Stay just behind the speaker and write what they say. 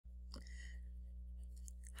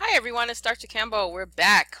everyone, it's Dr. Campbell. We're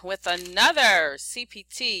back with another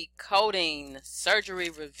CPT coding surgery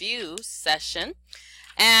review session.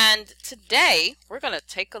 And today we're going to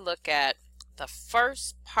take a look at the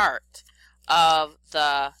first part of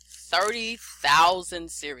the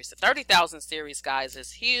 30,000 series. The 30,000 series, guys,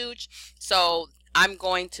 is huge. So I'm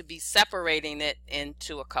going to be separating it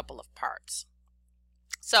into a couple of parts.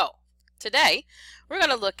 So today, we're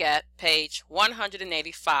going to look at page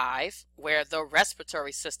 185, where the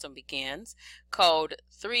respiratory system begins, code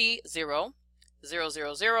 30000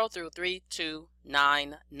 through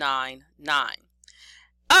 32999.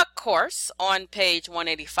 Of course, on page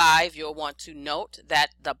 185, you'll want to note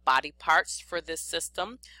that the body parts for this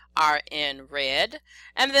system are in red,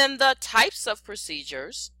 and then the types of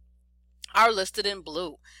procedures are listed in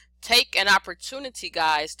blue. Take an opportunity,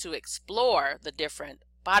 guys, to explore the different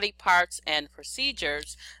body parts and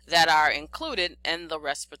procedures that are included in the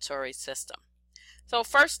respiratory system. So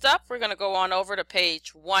first up, we're going to go on over to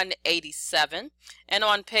page 187, and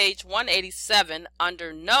on page 187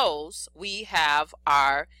 under nose we have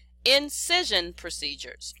our incision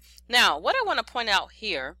procedures. Now what I want to point out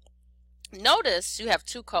here, notice you have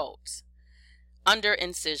two codes under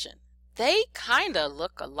incision. They kind of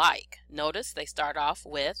look alike. Notice they start off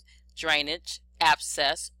with drainage,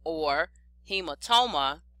 abscess, or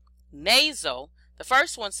hematoma, nasal. The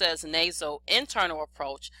first one says nasal internal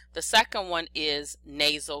approach. The second one is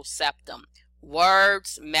nasal septum.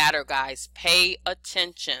 Words matter, guys. Pay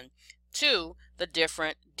attention to the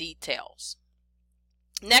different details.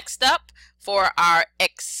 Next up, for our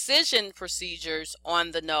excision procedures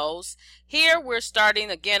on the nose, here we're starting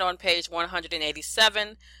again on page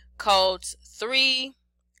 187, codes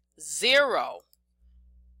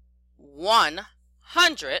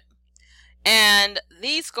 30100. And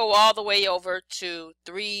these go all the way over to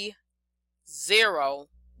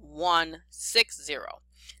 30160.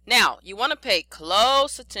 Now, you want to pay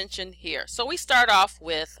close attention here. So we start off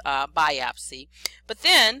with biopsy, but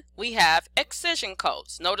then we have excision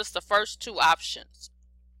codes. Notice the first two options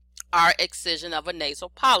are excision of a nasal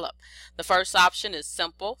polyp. The first option is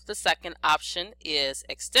simple. The second option is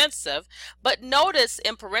extensive. But notice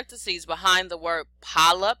in parentheses behind the word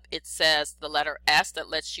polyp, it says the letter S. That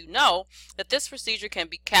lets you know that this procedure can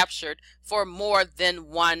be captured for more than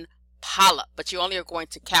one polyp, but you only are going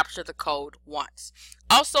to capture the code once.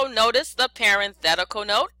 Also notice the parenthetical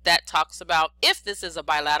note that talks about if this is a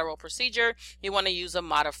bilateral procedure, you want to use a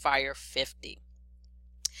modifier 50.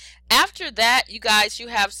 After that, you guys, you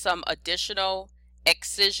have some additional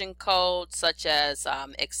excision codes, such as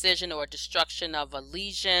excision or destruction of a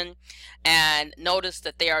lesion, and notice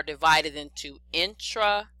that they are divided into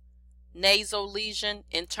intranasal lesion,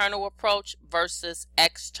 internal approach, versus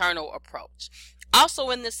external approach. Also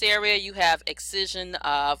in this area, you have excision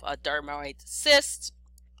of a dermoid cyst.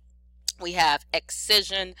 We have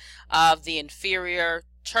excision of the inferior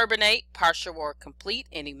turbinate, partial or complete,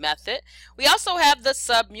 any method. We also have the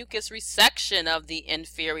submucous resection of the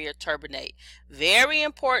inferior turbinate. Very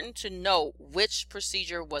important to note which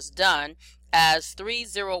procedure was done, as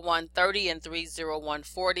 30130 and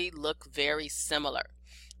 30140 look very similar.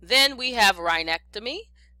 Then we have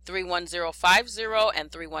rhinectomy, 31050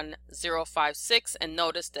 and 31056, and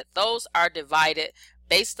notice that those are divided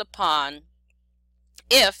based upon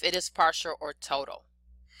if it is partial or total.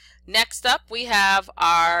 Next up, we have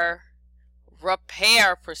our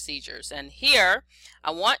repair procedures, and here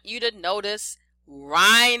I want you to notice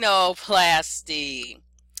rhinoplasty.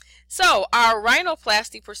 So our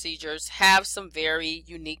rhinoplasty procedures have some very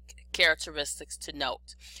unique characteristics to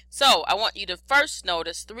note. So I want you to first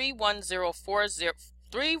notice 30400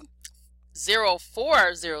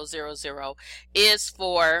 is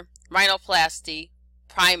for rhinoplasty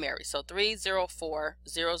primary. So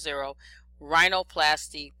 30400,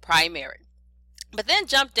 rhinoplasty primary. But then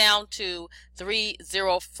jump down to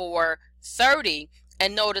 30430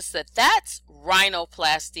 and notice that that's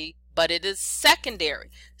rhinoplasty, but it is secondary.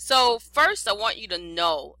 So first I want you to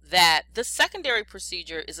know that the secondary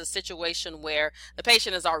procedure is a situation where the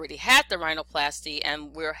patient has already had the rhinoplasty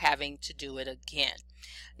and we're having to do it again.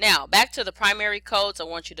 Now back to the primary codes, I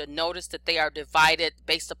want you to notice that they are divided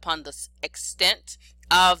based upon the extent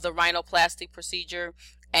of the rhinoplasty procedure,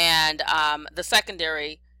 and the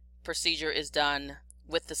secondary procedure is done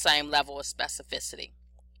with the same level of specificity.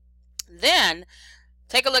 Then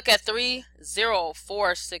take a look at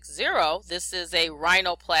 30460. This is a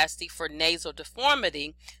rhinoplasty for nasal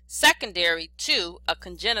deformity, secondary to a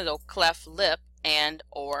congenital cleft lip and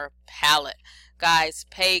or palate. Guys,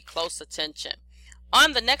 pay close attention.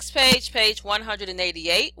 On the next page, page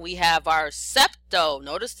 188, we have our septo.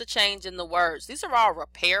 Notice the change in the words. These are all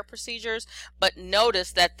repair procedures, but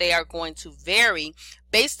notice that they are going to vary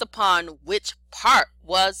based upon which part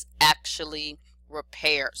was actually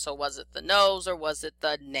repaired. So was it the nose or was it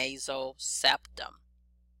the nasal septum?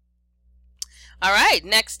 All right,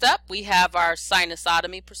 next up we have our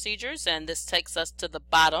sinusotomy procedures, and this takes us to the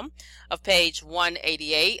bottom of page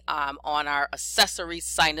 188 on our accessory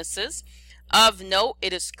sinuses. Of note,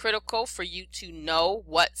 it is critical for you to know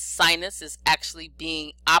what sinus is actually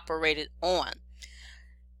being operated on.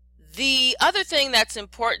 The other thing that's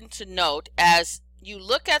important to note as you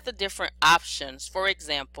look at the different options, for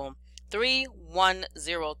example,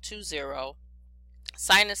 31020,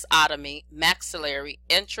 sinusotomy, maxillary,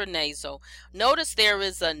 intranasal. Notice there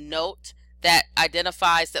is a note that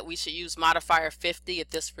identifies that we should use modifier 50 if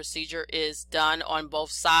this procedure is done on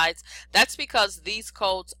both sides. That's because these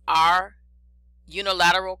codes are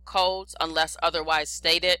unilateral codes unless otherwise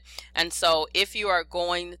stated, and so if you are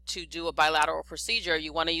going to do a bilateral procedure,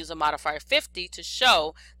 you want to use a modifier 50 to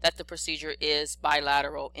show that the procedure is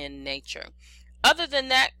bilateral in nature. Other than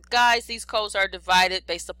that, guys, these codes are divided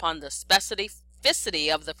based upon the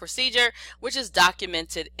specificity of the procedure, which is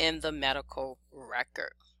documented in the medical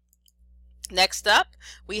record. Next up,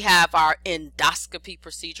 we have our endoscopy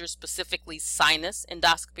procedures, specifically sinus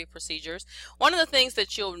endoscopy procedures. One of the things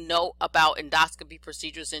that you'll know about endoscopy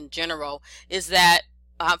procedures in general is that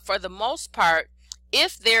for the most part,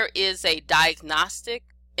 if there is a diagnostic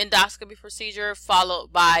endoscopy procedure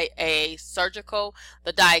followed by a surgical,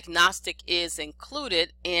 the diagnostic is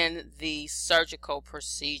included in the surgical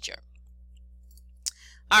procedure.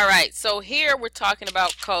 All right, so here we're talking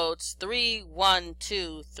about codes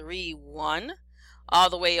 31231 all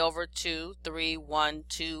the way over to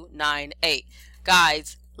 31298.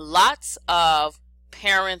 Guys, lots of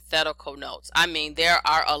parenthetical notes. I mean, there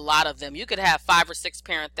are a lot of them. You could have 5 or 6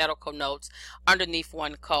 parenthetical notes underneath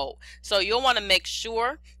one code. So you'll want to make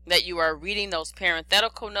sure that you are reading those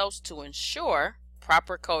parenthetical notes to ensure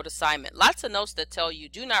proper code assignment. Lots of notes that tell you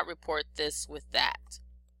do not report this with that.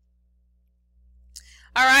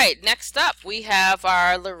 All right, next up we have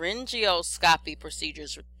our laryngoscopy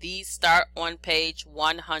procedures. These start on page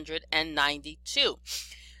 192.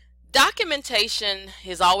 Documentation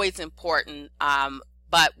is always important,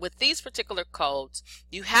 but with these particular codes,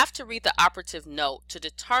 you have to read the operative note to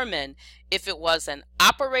determine if it was an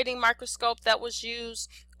operating microscope that was used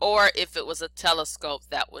or if it was a telescope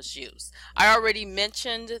that was used. I already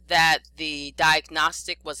mentioned that the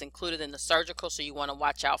diagnostic was included in the surgical, so you want to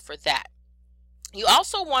watch out for that. You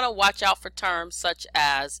also want to watch out for terms such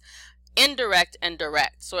as indirect and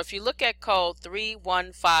direct. So if you look at code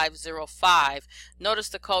 31505, notice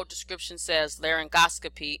the code description says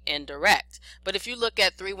laryngoscopy indirect. But if you look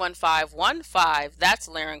at 31515, that's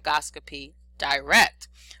laryngoscopy direct.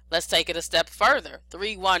 Let's take it a step further.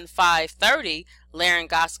 31530,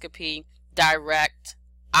 laryngoscopy direct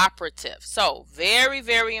operative. So very,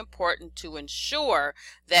 very important to ensure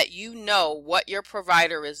that you know what your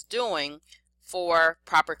provider is doing for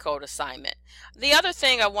proper code assignment. The other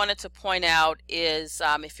thing I wanted to point out is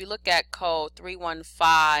if you look at code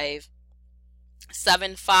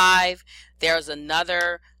 31575, there's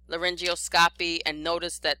another laryngoscopy, and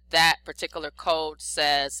notice that that particular code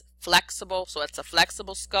says flexible, so it's a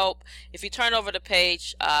flexible scope. If you turn over to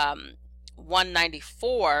page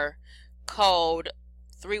 194, code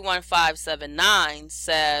 31579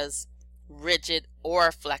 says rigid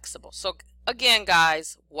or flexible. So again,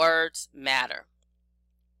 guys, words matter.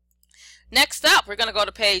 Next up, we're going to go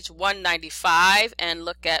to page 195 and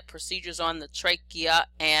look at procedures on the trachea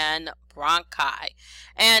and bronchi.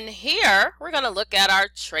 And here, we're going to look at our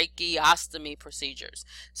tracheostomy procedures.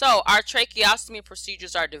 So our tracheostomy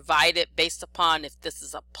procedures are divided based upon if this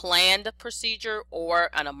is a planned procedure or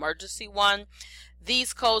an emergency one.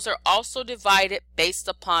 These codes are also divided based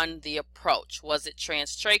upon the approach. Was it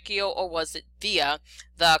transtracheal or was it via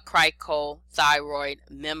the cricothyroid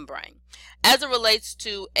membrane? As it relates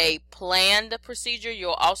to a planned procedure,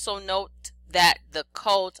 you'll also note that the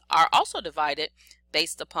codes are also divided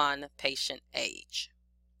based upon patient age.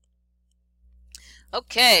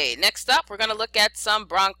 Okay, next up we're going to look at some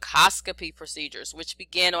bronchoscopy procedures, which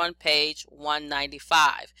begin on page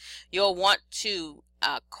 195. You'll want to,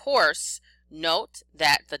 of course, note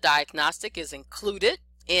that the diagnostic is included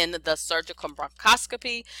in the surgical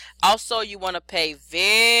bronchoscopy. Also, you want to pay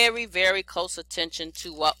very, very close attention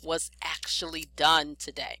to what was actually done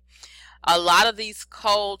today. A lot of these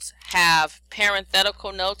codes have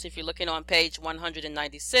parenthetical notes. If you're looking on page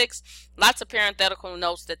 196, lots of parenthetical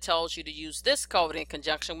notes that tells you to use this code in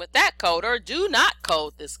conjunction with that code, or do not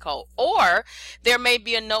code this code. Or there may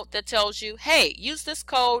be a note that tells you, hey, use this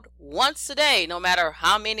code once a day, no matter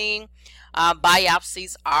how many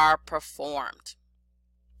biopsies are performed.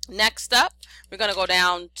 Next up, we're going to go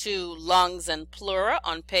down to lungs and pleura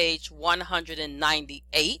on page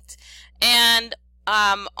 198. And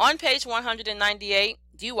on page 198,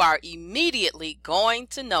 you are immediately going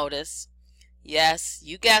to notice, yes,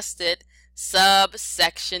 you guessed it,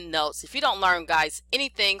 subsection notes. If you don't learn, guys,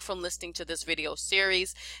 anything from listening to this video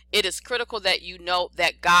series, it is critical that you know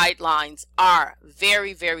that guidelines are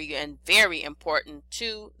very, very important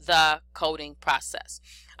to the coding process.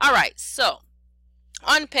 All right, so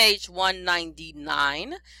on page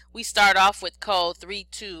 199, we start off with code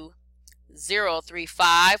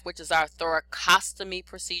 32035, which is our thoracostomy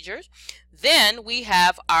procedures. Then we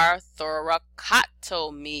have our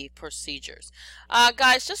thoracotomy procedures.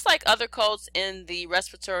 Guys, just like other codes in the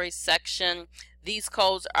respiratory section, these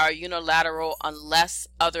codes are unilateral unless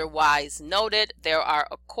otherwise noted. There are,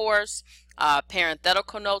 of course,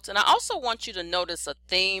 parenthetical notes. And I also want you to notice a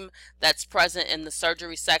theme that's present in the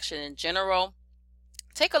surgery section in general.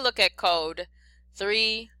 Take a look at code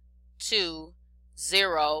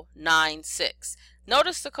 32096.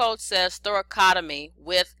 Notice the code says thoracotomy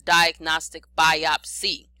with diagnostic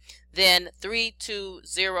biopsy. Then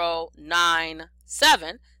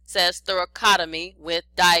 32097 says thoracotomy with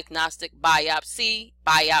diagnostic biopsy.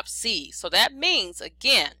 So that means,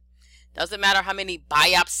 again, doesn't matter how many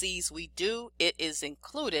biopsies we do, it is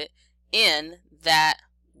included in that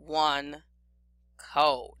one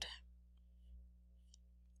code.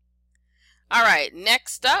 All right,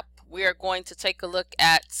 next up, we are going to take a look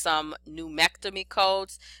at some pneumectomy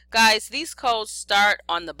codes. Guys, these codes start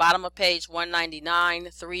on the bottom of page 199,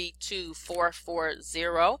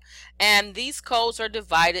 32440, and these codes are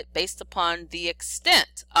divided based upon the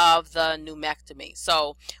extent of the pneumectomy.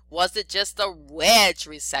 So, was it just a wedge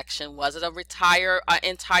resection? Was it an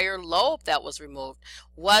entire lobe that was removed?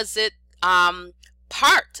 Was it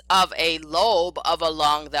part of a lobe of a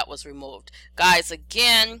lung that was removed? Guys,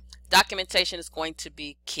 again, documentation is going to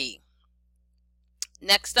be key.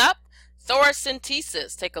 Next up,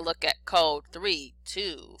 thoracentesis. Take a look at code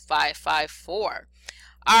 32554.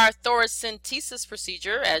 Our thoracentesis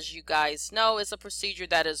procedure, as you guys know, is a procedure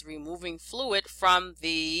that is removing fluid from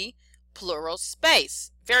the pleural space.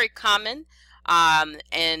 Very common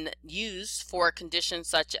and used for conditions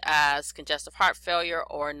such as congestive heart failure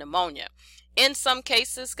or pneumonia. In some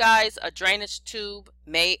cases, guys, a drainage tube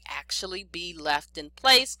may actually be left in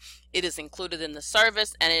place. It is included in the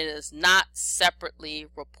service and it is not separately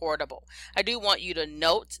reportable. I do want you to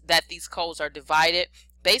note that these codes are divided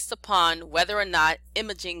based upon whether or not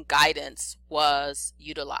imaging guidance was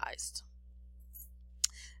utilized.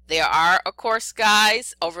 There are, of course,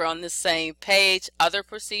 guys, over on the same page, other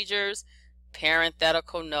procedures.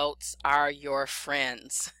 Parenthetical notes are your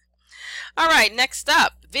friends. All right, next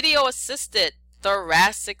up, video-assisted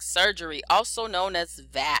thoracic surgery, also known as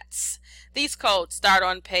VATS. These codes start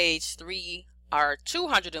on page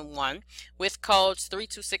 201 with codes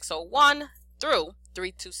 32601 through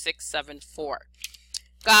 32674.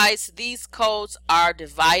 Guys, these codes are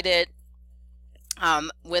divided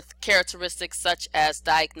with characteristics such as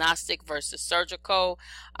diagnostic versus surgical.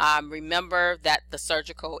 Remember that the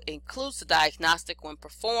surgical includes the diagnostic when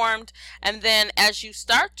performed. And then as you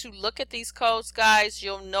start to look at these codes, guys,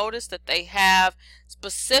 you'll notice that they have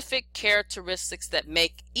specific characteristics that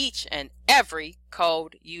make each and every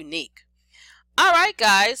code unique. All right,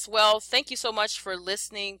 guys. Well, thank you so much for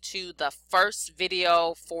listening to the first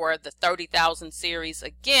video for the 30,000 series.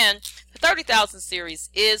 Again, the 30,000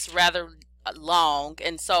 series is rather long,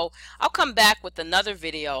 and so I'll come back with another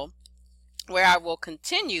video where I will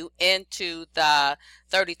continue into the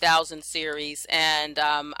 30,000 series, and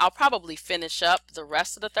I'll probably finish up the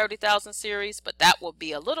rest of the 30,000 series, but that will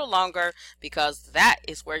be a little longer because that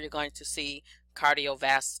is where you're going to see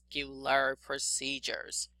cardiovascular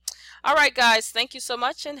procedures. All right, guys, thank you so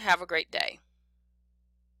much and have a great day.